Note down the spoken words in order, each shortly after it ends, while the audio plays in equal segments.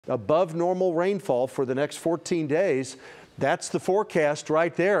Above normal rainfall for the next 14 days. That's the forecast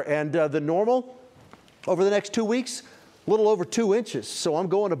right there. And the normal over the next 2 weeks, a little over 2 inches. So I'm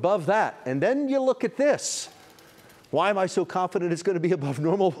going above that. And then you look at this. Why am I so confident it's going to be above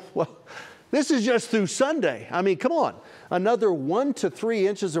normal? Well, this is just through Sunday. I mean, come on. Another 1 to 3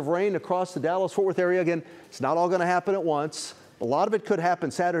 inches of rain across the Dallas-Fort Worth area. Again, it's not all going to happen at once. A lot of it could happen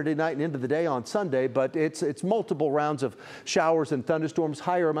Saturday night and into the day on Sunday, but it's multiple rounds of showers and thunderstorms,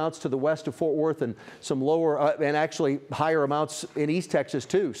 higher amounts to the west of Fort Worth and some lower and actually higher amounts in East Texas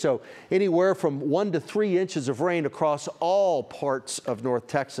too. So anywhere from 1 to 3 inches of rain across all parts of North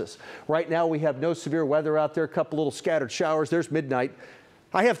Texas. Right now we have no severe weather out there, a couple little scattered showers. There's midnight.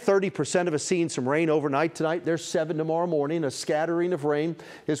 I have 30% of us seeing some rain overnight tonight. There's 7 tomorrow morning, a scattering of rain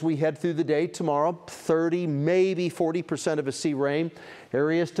as we head through the day tomorrow. 30, maybe 40% of us see rain.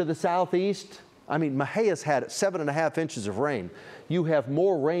 Areas to the southeast. I mean, Mahia's had 7.5 inches of rain. You have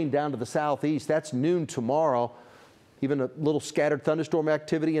more rain down to the southeast. That's noon tomorrow. Even a little scattered thunderstorm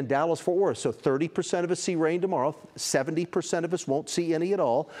activity in Dallas-Fort Worth. So 30% of us see rain tomorrow. 70% of us won't see any at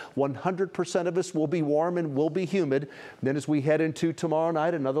all. 100% of us will be warm and will be humid. Then as we head into tomorrow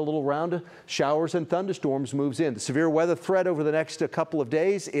night, another little round of showers and thunderstorms moves in. The severe weather threat over the next couple of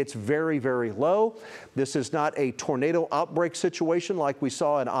days, it's very, very low. This is not a tornado outbreak situation like we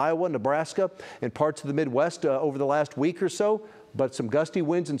saw in Iowa, Nebraska, and parts of the Midwest over the last week or so. But some gusty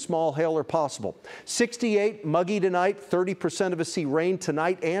winds and small hail are possible. 68, muggy tonight. 30% of us see rain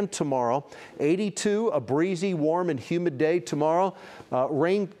tonight and tomorrow. 82, a breezy, warm and humid day tomorrow.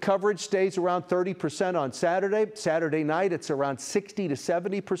 Rain coverage stays around 30% on Saturday. Saturday night, it's around 60 to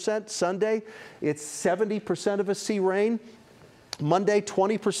 70%. Sunday, it's 70% of us see rain. Monday,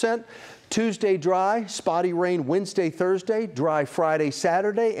 20%. Tuesday, dry, spotty rain Wednesday, Thursday, dry Friday,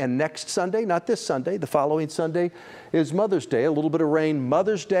 Saturday, and next Sunday, not this Sunday, the following Sunday is Mother's Day. A little bit of rain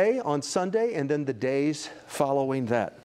Mother's Day on Sunday, and then the days following that.